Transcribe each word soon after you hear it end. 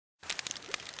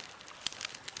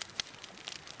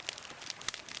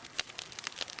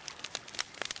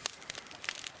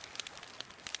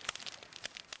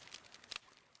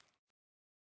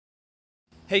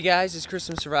Hey guys, it's Chris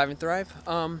from SurviveNnThrive.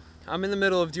 I'm in the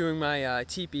middle of doing my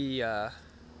teepee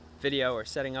video or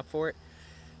setting up for it,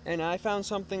 and I found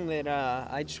something that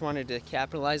I just wanted to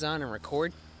capitalize on and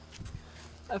record.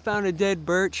 I found a dead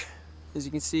birch. As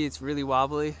you can see, it's really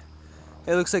wobbly.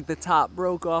 It looks like the top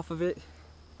broke off of it,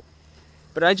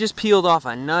 but I just peeled off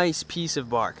a nice piece of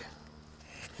bark.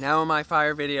 Now in my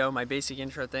fire video, my basic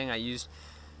intro thing, I used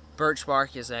birch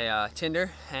bark as a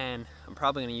tinder, and I'm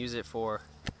probably going to use it for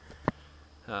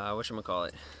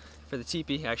for the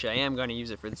teepee. Actually, I am going to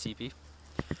use it for the teepee.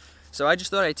 So I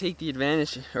just thought I'd take the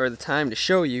advantage or the time to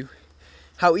show you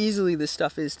how easily this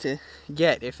stuff is to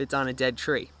get if it's on a dead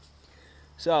tree.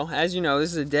 So as you know,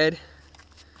 this is a dead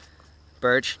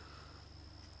birch.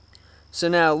 So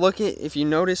now look at, if you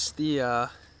notice the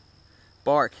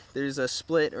bark, there's a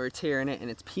split or a tear in it, and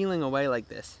it's peeling away like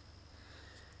this.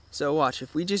 So watch,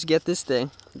 if we just get this thing,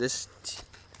 this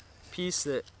piece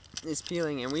that is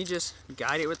peeling, and we just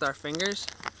guide it with our fingers,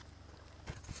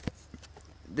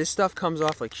 this stuff comes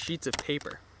off like sheets of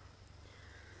paper.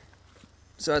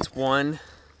 So that's one.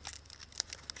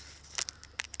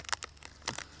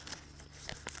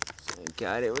 So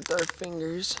guide it with our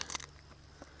fingers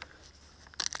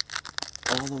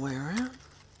all the way around.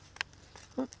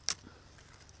 Oh.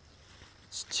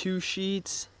 It's two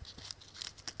sheets.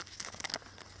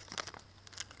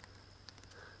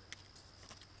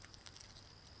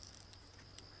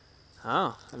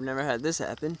 Oh, I've never had this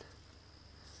happen.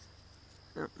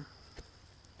 Oh.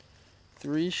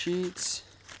 3 sheets.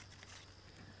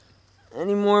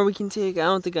 Any more we can take? I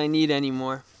don't think I need any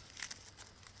more.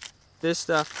 This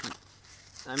stuff,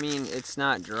 I mean, it's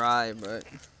not dry, but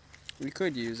we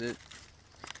could use it.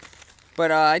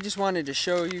 But I just wanted to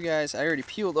show you guys, I already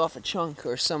peeled off a chunk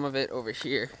or some of it over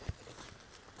here.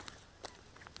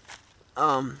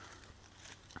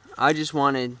 I just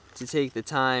wanted to take the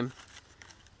time.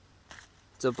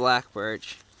 It's a black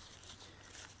birch.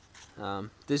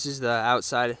 This is the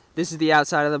outside. This is the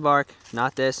outside of the bark,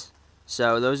 not this.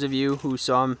 So those of you who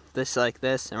saw this like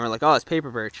this and were like, "Oh, it's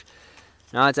paper birch,"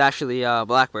 no, it's actually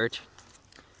black birch,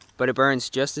 but it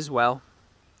burns just as well.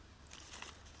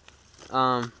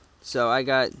 So I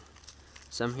got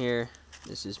some here.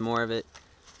 This is more of it,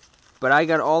 but I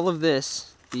got all of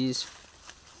this, these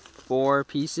 4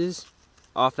 pieces,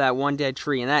 off that one dead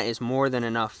tree, and that is more than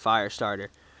enough fire starter.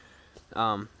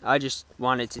 I just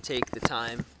wanted to take the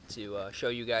time to show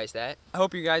you guys that. I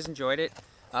hope you guys enjoyed it.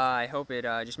 I hope it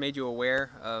just made you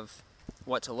aware of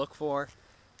what to look for,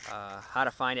 how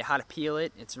to find it, how to peel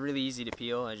it. It's really easy to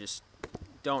peel. I just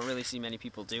don't really see many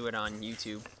people do it on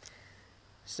YouTube.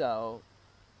 So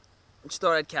I just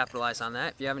thought I'd capitalize on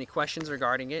that. If you have any questions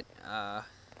regarding it,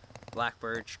 black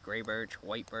birch, gray birch,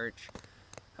 white birch,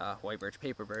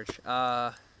 paper birch,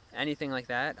 anything like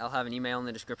that, I'll have an email in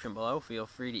the description below. Feel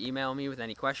free to email me with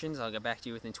any questions. I'll get back to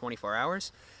you within 24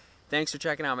 hours. Thanks for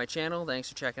checking out my channel. Thanks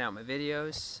for checking out my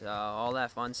videos, all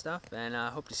that fun stuff, and I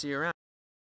hope to see you around.